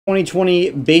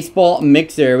2020 baseball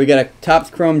mixer. We got a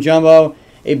Topps Chrome Jumbo,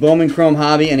 a Bowman Chrome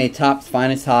Hobby, and a Topps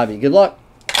Finest Hobby. Good luck.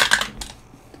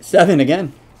 7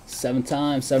 again. 7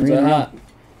 times. 7's so hot.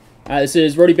 All right, this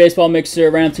is Rhody Baseball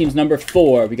Mixer, random teams number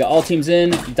 4. We got all teams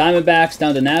in. Diamondbacks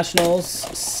down to Nationals,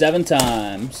 7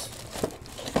 times.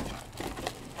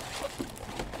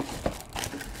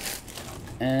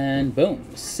 And boom,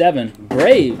 7.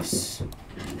 Braves.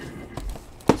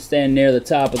 Staying near the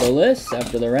top of the list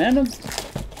after the random.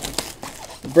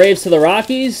 Braves to the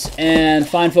Rockies, and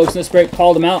fine folks in this break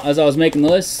called them out as I was making the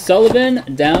list.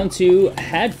 Sullivan down to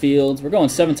Hadfield. We're going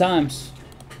 7 times.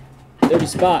 30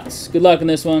 spots. Good luck in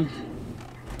this one.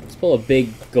 Let's pull a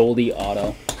big Goldie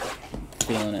auto.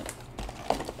 Feeling it.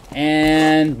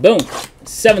 And boom.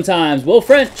 7 times. Will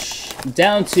French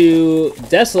down to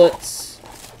Desolates.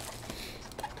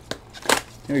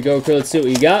 Here we go. Let's see what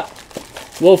you got.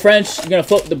 Will French, you're going to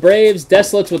flip the Braves,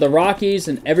 Desolates with the Rockies,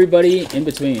 and everybody in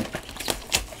between.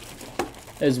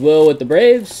 There's Will with the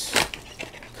Braves.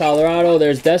 Colorado,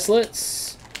 there's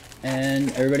Desolates.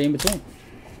 And everybody in between.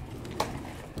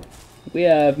 We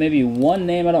have maybe one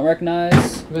name I don't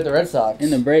recognize. We got the Red Sox. In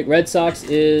the break, Red Sox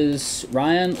is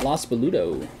Ryan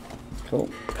Lospaludo. Cool.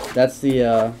 That's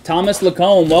the Thomas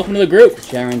Lacombe, welcome to the group.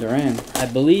 Sharon Duran. I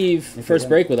believe first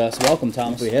break with us. Welcome,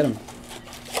 Thomas. If we hit him.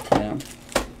 Yeah.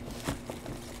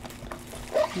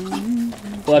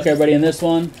 Good luck, everybody, in this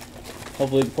one.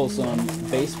 Hopefully we can pull some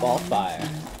baseball fire.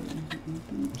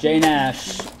 Jay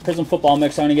Nash, Prism Football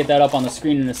Mix. I'm going to get that up on the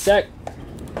screen in a sec.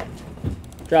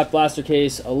 Draft Blaster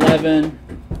Case 11.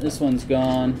 This one's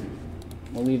gone.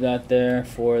 We'll leave that there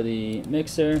for the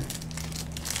mixer.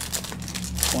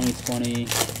 2020.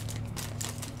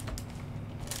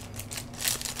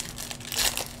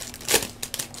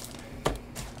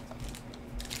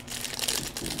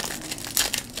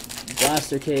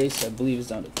 Blaster Case, I believe, is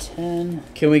down to 10.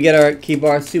 Can we get keep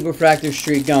our Superfractor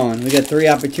streak going? We got 3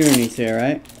 opportunities here,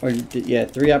 right? Or yeah,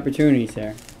 3 opportunities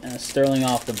here. And Sterling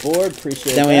off the board.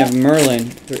 Appreciate then that. We have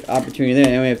Merlin, opportunity there.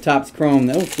 Then we have Topps Chrome.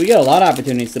 Oh, we got a lot of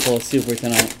opportunities to pull a super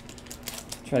tonight.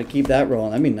 Try to keep that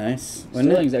rolling. That'd be nice.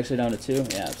 Sterling's actually down to 2.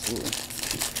 Yeah, absolutely.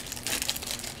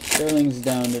 Sterling's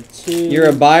down to 2. You're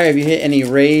a buyer if you hit any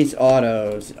Rays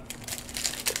autos.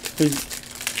 Who's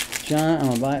John?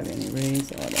 I'm a buyer if any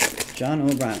Rays autos. John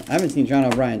O'Brien. I haven't seen John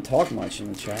O'Brien talk much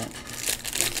in the chat.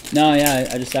 No,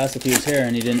 yeah, I just asked if he was here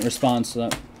and he didn't respond, so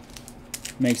that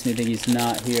makes me think he's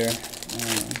not here.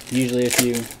 Usually, if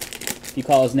you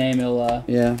call his name, he'll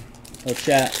he'll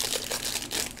chat.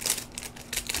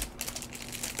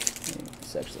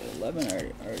 It's actually 11.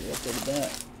 I already updated that.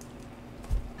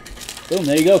 Boom!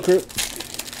 There you go, crew.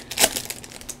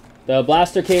 The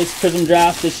Blaster Case Prism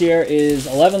Draft this year is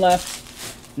 11 left.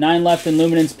 9 left in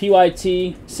Luminance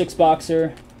PYT, 6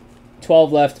 boxer,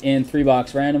 12 left in 3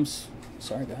 box randoms.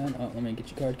 Sorry, go ahead. Oh, let me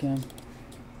get your card cam.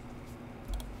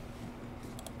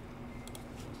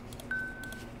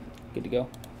 Good to go.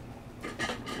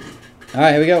 All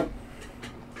right, here we go.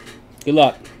 Good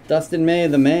luck. Dustin May,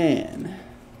 the man.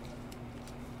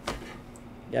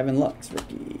 Gavin Lux,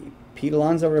 rookie. Pete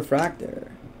Alonso,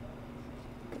 refractor.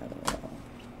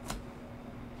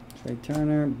 Trey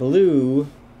Turner, blue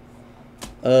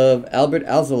of Albert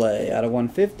Alzolay out of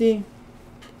 150.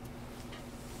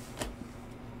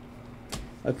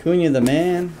 Acuna, the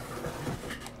man.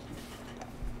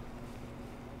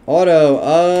 Auto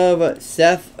of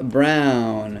Seth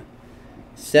Brown.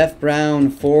 Seth Brown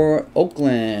for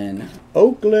Oakland.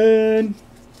 Oakland.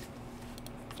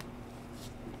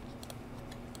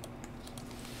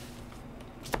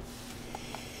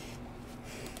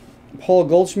 Paul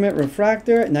Goldschmidt,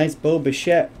 refractor. Nice Bo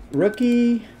Bichette,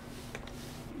 rookie.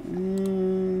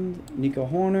 And Nico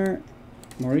Horner,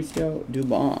 Mauricio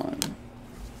Dubon.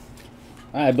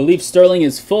 I believe Sterling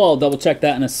is full. I'll double check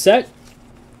that in a sec.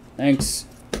 Thanks,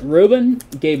 Ruben.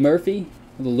 Gabe Murphy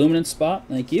with the Luminance spot.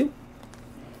 Thank you.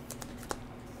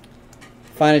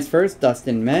 Finest first,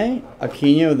 Dustin May.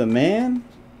 Aquino, the man.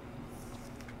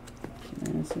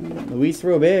 Luis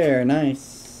Robert,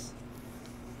 nice.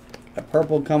 A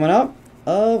purple coming up.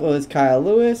 Oh, it's Kyle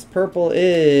Lewis. Purple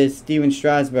is Steven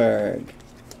Strasburg.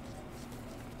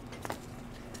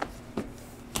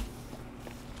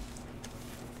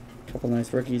 Couple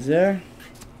nice rookies there.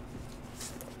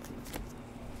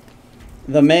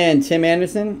 The man, Tim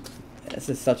Anderson. This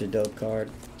is such a dope card.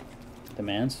 The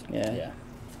man's? Yeah. Yeah.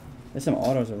 There's some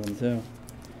autos of them too.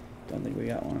 Don't think we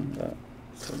got one, but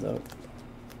still dope.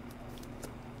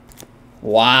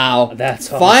 Wow. That's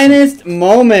awesome. Finest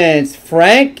moments,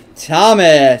 Frank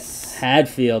Thomas.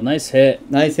 Hadfield, nice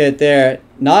hit. Nice hit there.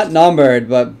 Not numbered,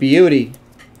 but beauty.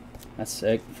 That's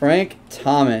sick. Frank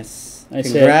Thomas. Nice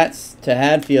Congrats to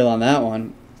Hadfield on that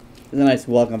one. is a nice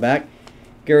welcome back.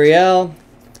 Gurriel.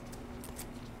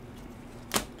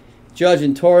 Judge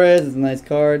and Torres is a nice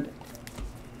card.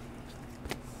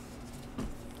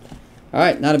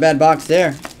 Alright, not a bad box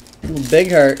there. A little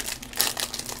big hurt.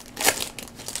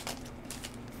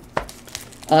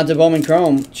 On to Bowman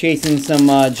Chrome. Chasing some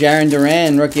Jarren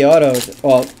Duran rookie autos.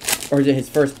 Well, or is it his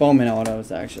first Bowman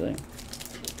autos, actually.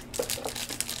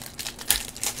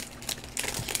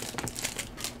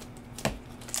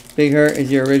 Big Hurt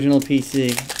is your original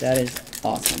PC. That is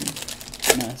awesome.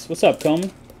 Nice. What's up,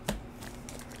 Coleman?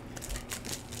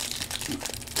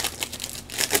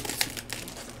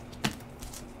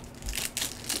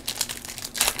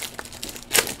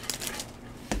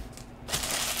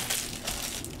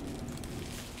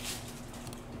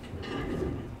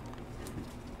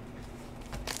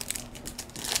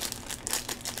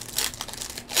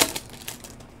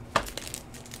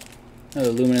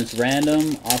 Another Luminance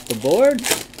random off the board.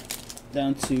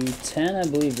 Down to 10, I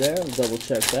believe there. We'll double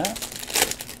check that.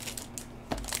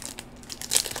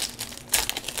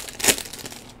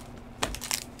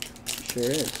 Sure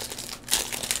is.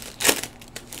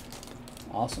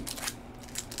 Awesome.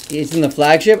 He's in the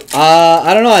flagship?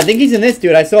 I don't know. I think he's in this,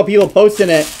 dude. I saw people posting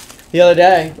it the other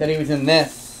day that he was in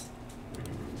this.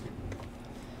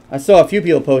 I saw a few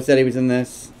people post that he was in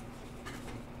this.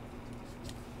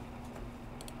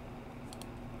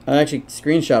 I actually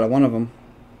screenshotted one of them.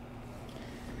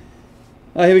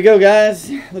 Here we go, guys.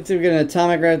 Looks like we get an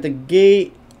atomic right at the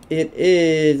gate. It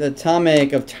is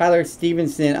atomic of Tyler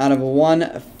Stevenson out of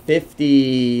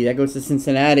 150. That goes to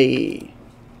Cincinnati.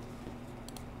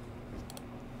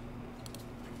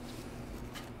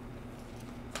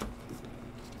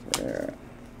 There.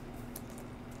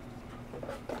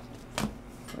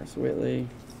 First Whitley.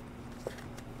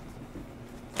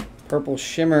 Purple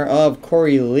Shimmer of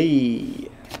Corey Lee.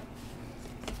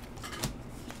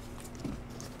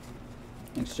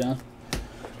 Thanks, John.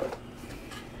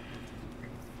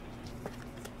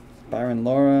 Byron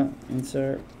Laura,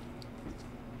 insert.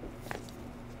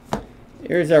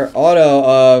 Here's our auto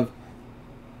of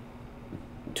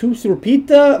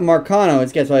Tusurpita Marcano.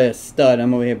 This guy's probably a stud.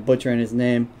 I'm over here butchering his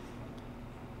name.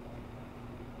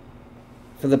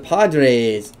 For the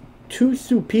Padres,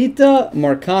 Tusurpita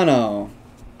Marcano.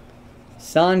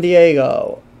 San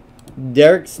Diego.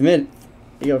 Derek Smith.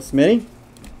 There you go, Smitty.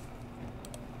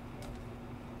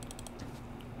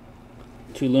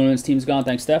 Two Luminance teams gone.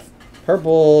 Thanks, Steph.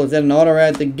 Purple, is that an auto right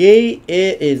at the gate?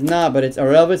 It is not, but it's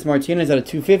Aurelvis Martinez out of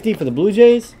 250 for the Blue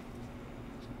Jays.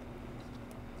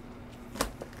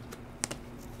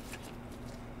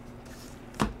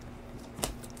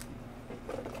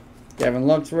 Gavin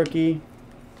Lux rookie.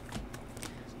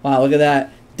 Wow, look at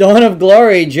that. Dawn of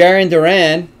Glory, Jarren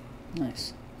Duran.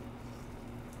 Nice.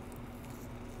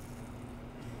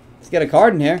 Let's get a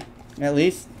card in here, at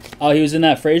least. Oh, he was in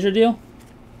that Frazier deal?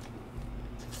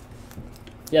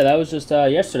 Yeah, that was just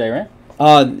yesterday, right?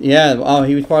 Yeah. Oh,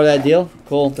 he was part of that deal?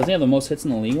 Cool. Doesn't he have the most hits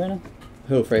in the league right now?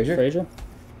 Who, Frazier? Frazier?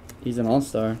 He's an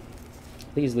all-star. I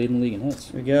think he's leading the league in hits.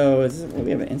 Here we go. Is this,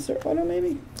 we have an insert auto,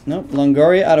 maybe? Nope.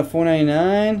 Longoria out of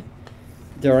 499.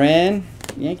 Duran,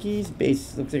 Yankees.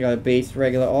 Base, looks like a base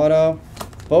regular auto.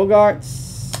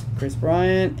 Bogarts, Chris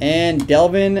Bryant, and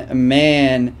Delvin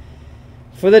Mann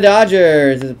for the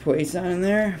Dodgers. There's a place sign in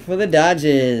there for the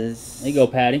Dodgers. There you go,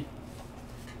 Patty.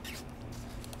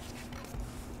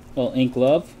 Little ink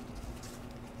glove.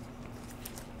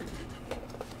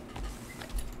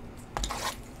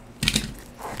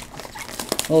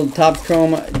 Little Topps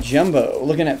Chrome Jumbo.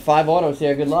 Looking at 5 autos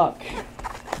here. Good luck.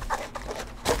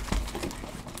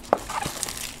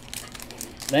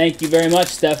 Thank you very much,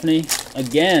 Stephanie.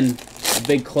 Again, a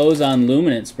big close on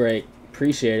Luminance break.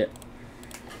 Appreciate it.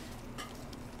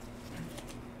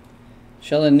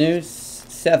 Sheldon Noose,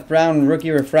 Seth Brown,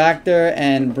 rookie refractor,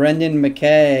 and Brendan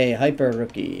McKay, hyper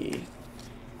rookie.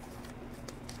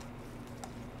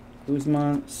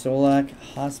 Guzman, Solak,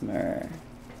 Hosmer.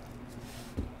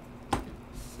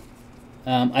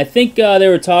 I think they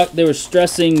were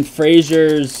stressing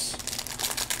Frazier and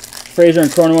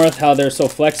Cronenworth, how they're so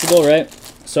flexible, right?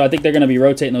 So I think they're going to be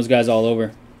rotating those guys all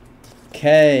over.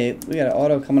 Okay, we got an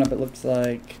auto coming up. It looks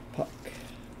like Puck.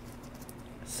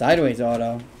 Sideways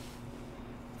auto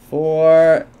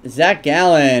for Zach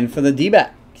Gallen for the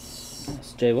D-backs.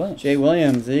 That's Jay Williams. Jay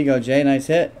Williams. There you go, Jay. Nice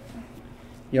hit.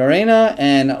 Urena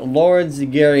and Lords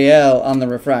Gurriel on the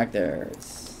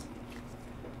refractors.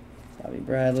 Bobby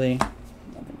Bradley.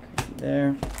 Nothing crazy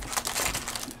there.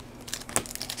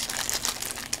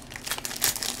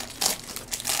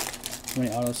 How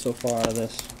many autos so far out of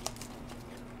this?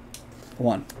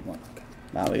 One.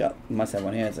 Wow, we must have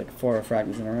one here. It's like 4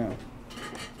 refractors in a row.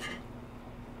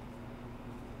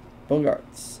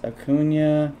 Bogarts.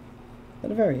 Acuna. Is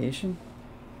that a variation?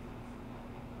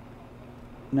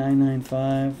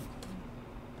 995.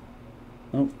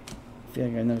 Nope. I feel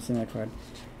like I've never seen that card.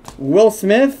 Will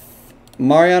Smith.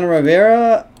 Mariano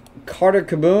Rivera. Carter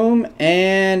Kaboom.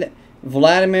 And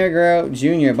Vladimir Guerrero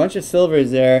Jr. A bunch of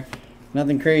silvers there.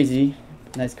 Nothing crazy.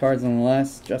 Nice cards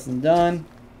nonetheless. Justin Dunn.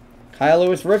 Kyle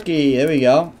Lewis rookie. There we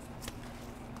go.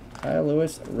 Kyle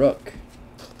Lewis Rook.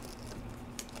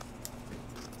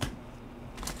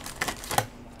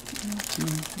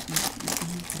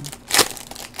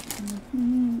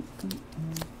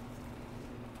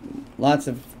 Lots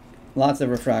of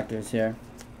refractors here.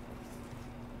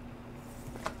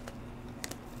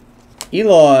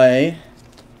 Eloy,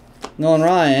 Nolan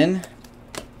Ryan,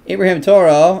 Abraham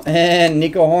Toro, and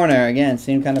Nico Horner. Again,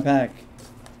 same kind of pack.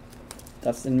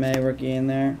 Dustin May rookie in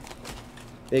there.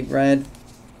 Big red.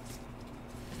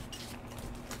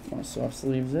 More soft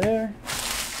sleeves there.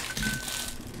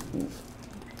 Ooh.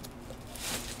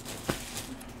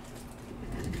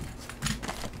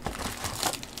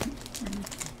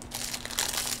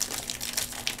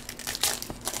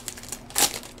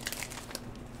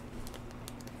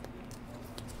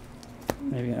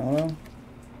 Maybe an auto.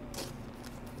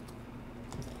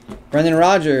 Brendan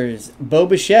Rodgers, Bo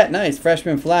Bichette, nice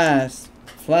freshman flash,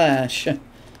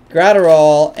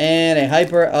 Gratterall, and a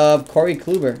hyper of Corey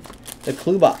Kluber, the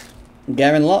Klubak,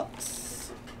 Gavin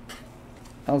Lux,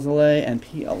 Alzolay, and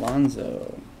P.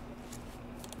 Alonso.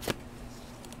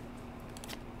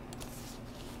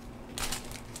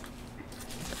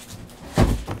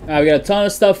 We got a ton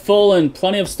of stuff full and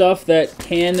plenty of stuff that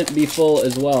can be full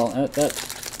as well.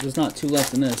 There's not two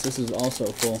left in this. This is also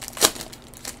full.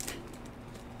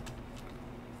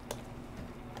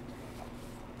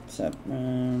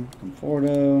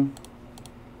 Conforto.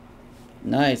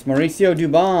 Nice. Mauricio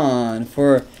Dubon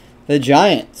for the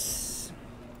Giants.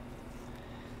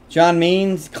 John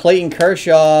Means, Clayton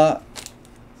Kershaw.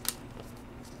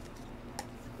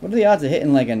 What are the odds of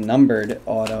hitting like a numbered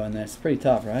auto in this? Pretty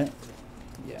tough, right?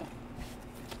 Yeah.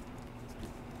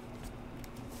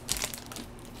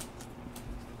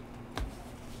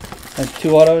 That's 2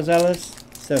 autos out of this.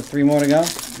 So 3 more to go.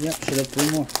 Yep, should have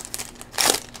 3 more.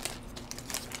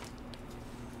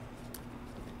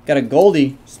 Got a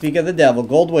Goldie. Speak of the devil.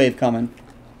 Gold Wave coming.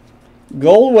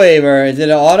 Gold Waver. Is it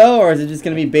an auto or is it just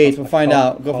going to be base? We'll find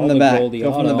out. Go from the back.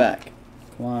 Go from the back.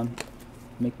 Come on.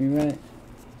 Make me right.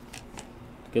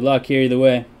 Good luck here either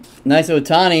way. Nice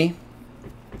Ohtani.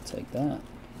 Take that.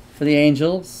 For the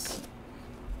Angels.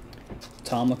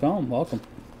 Tom McComb, welcome.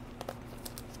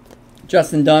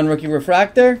 Justin Dunn, rookie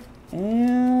refractor.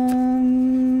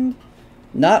 And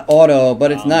not auto,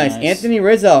 but it's nice. Anthony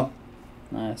Rizzo.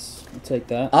 Nice. I'll take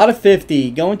that. Out of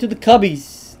 50. Going to the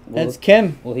Cubbies. That's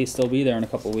Kim. Will he still be there in a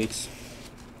couple weeks?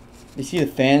 You see the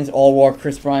fans all wore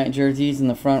Chris Bryant jerseys in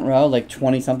the front row, like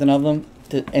 20-something of them,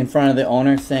 in front of the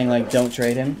owner saying, like, don't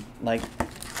trade him. Like,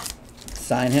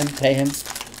 sign him, pay him.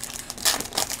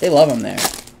 They love him there.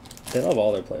 They love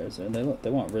all their players. They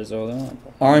want Rizzo. They want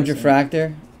Orange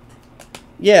refractor.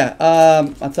 Yeah,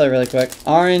 I'll tell you really quick.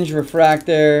 Orange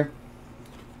refractor.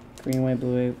 Green wave,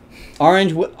 blue wave.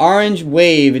 Orange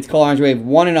wave. It's called Orange Wave.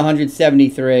 1 in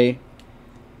 173.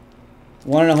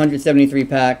 1 in 173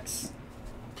 packs.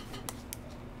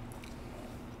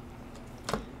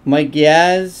 Mike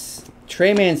Yaz.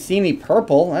 Trey Mancini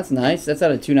purple. That's nice. That's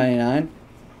out of 299.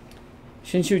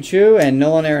 Shin-Soo Choo and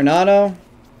Nolan Arenado.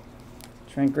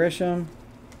 Trent Grisham.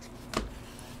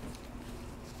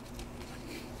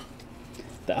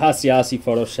 The Asiasi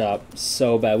Photoshop,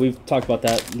 so bad. We've talked about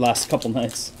that last couple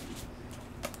nights.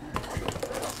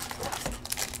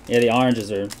 Yeah, the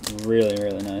oranges are really,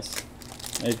 really nice.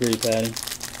 I agree, Patty.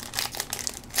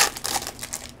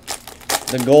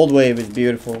 The gold wave is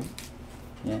beautiful.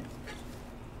 Yeah.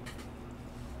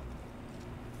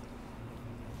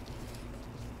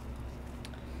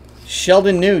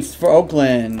 Sheldon Noose for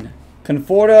Oakland.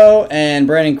 Conforto and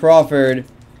Brandon Crawford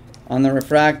on the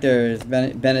refractors.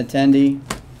 Benintendi.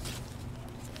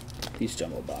 These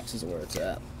jumbo boxes are where it's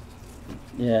at.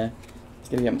 Yeah. Let's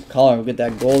get him color. We'll get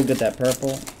that gold, get that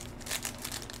purple.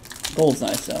 Gold's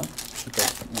nice though. Okay.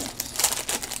 Yeah.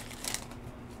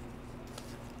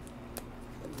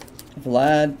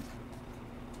 Vlad.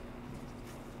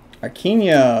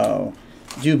 Arquinho.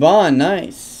 Dubon,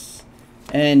 nice.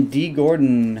 And D.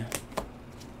 Gordon.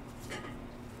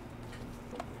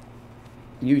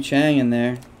 Yu Chang in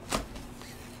there.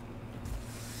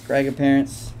 Greg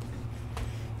appearance.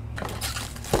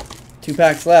 2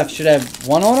 packs left. Should have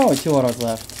 1 auto or 2 autos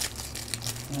left?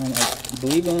 I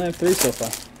believe we only have 3 so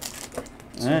far.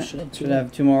 So Alright. Should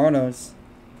have 2 more autos.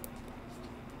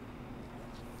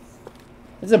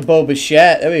 It's a Bo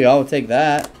Bichette. There we go. We'll take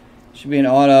that. Should be an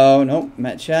auto. Nope.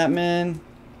 Matt Chapman.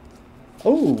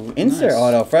 Oh, insert Nice.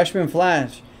 auto. Freshman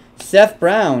flash. Seth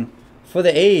Brown for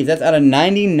the A's. That's out of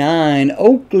 99.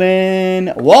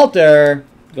 Oakland. Walter.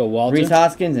 Go Walter. Reese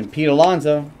Hoskins and Pete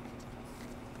Alonso.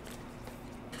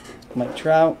 Mike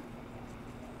Trout.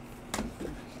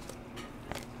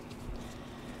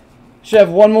 Should have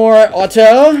one more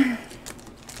auto.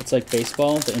 It's like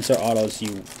baseball. The insert autos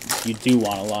you do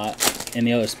want a lot. In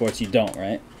the other sports you don't,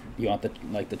 right? You want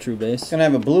the true base. Gonna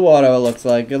have a blue auto. It looks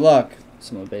like. Good luck.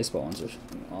 Some of the baseball ones are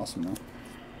awesome though.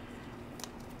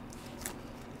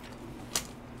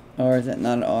 Or is it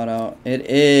not an auto? It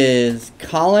is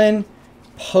Colin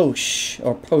Poche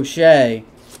or Poche.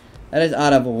 That is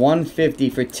out of 150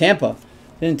 for Tampa.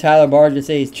 Didn't Tyler Barr just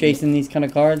say he's chasing these kind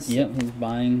of cards? Yep, he's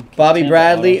buying. Bobby Tampa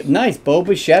Bradley. autos. Nice. Bo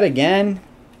Bichette again.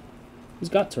 Who's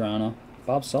got Toronto?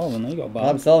 Bob Sullivan. There you go, Bob.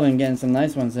 Bob Sullivan getting some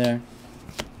nice ones there.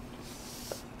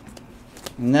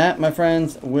 And that, my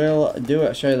friends, will do it.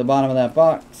 I'll show you the bottom of that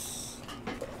box.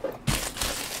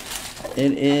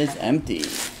 It is empty.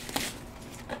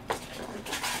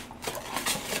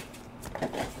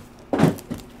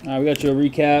 All right, we got you a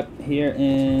recap here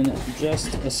in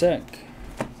just a sec.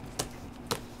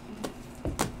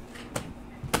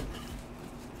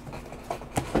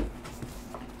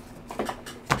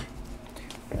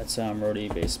 That's Rhody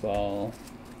baseball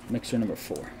mixer number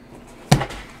 4.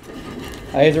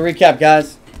 Here's a recap,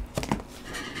 guys.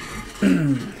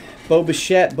 Bo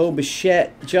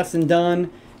Bichette, Justin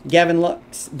Dunn, Gavin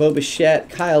Lux, Bo Bichette,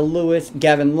 Kyle Lewis,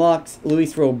 Gavin Lux,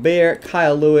 Luis Robert,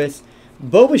 Kyle Lewis,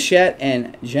 Bo Bichette,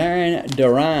 and Jaron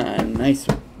Duran. Nice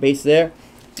base there.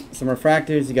 Some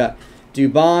refractors. You got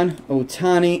Dubon,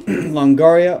 Otani,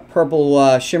 Longoria,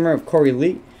 purple shimmer of Corey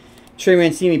Lee, Trey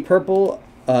Mancini purple,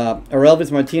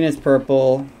 Aurelvis Martinez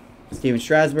purple, Steven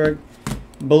Strasburg.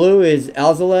 Blue is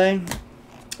Alzolay.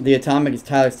 The atomic is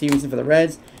Tyler Stevenson for the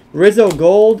Reds. Rizzo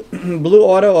gold, blue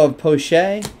auto of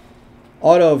Poche,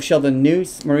 auto of Sheldon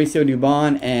Noose, Mauricio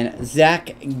Dubon, and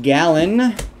Zach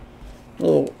Gallen.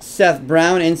 Little Seth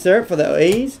Brown insert for the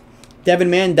A's. Devin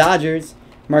Mann, Dodgers.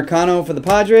 Marcano for the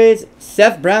Padres.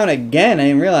 Seth Brown again. I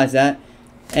didn't realize that.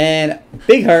 And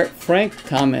Big Hurt, Frank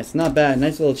Thomas. Not bad.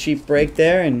 Nice little cheap break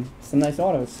there and some nice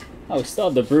autos. Oh, we still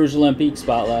have the Bruges Olympique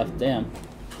spot left. Damn.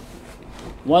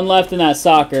 One left in that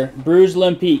soccer. Bruges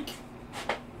Olympique.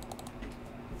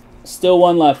 Still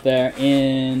one left there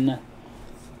in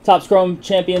Topps Chrome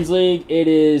Champions League. It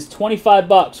is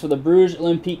 $25 for the Bruges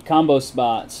Olympique combo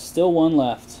spots. Still one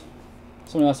left.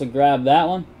 Somebody wants to grab that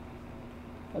one.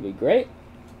 That'd be great.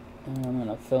 And I'm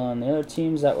going to fill in the other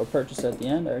teams that were purchased at the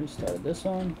end. I already started this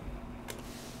one.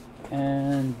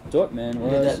 And Dortmund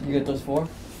was... You get those 4?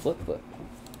 Flip.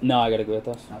 No, I got to go with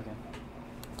those. Okay.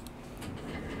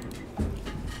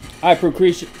 All right,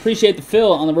 appreciate the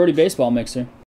fill on the Rhody baseball mixer.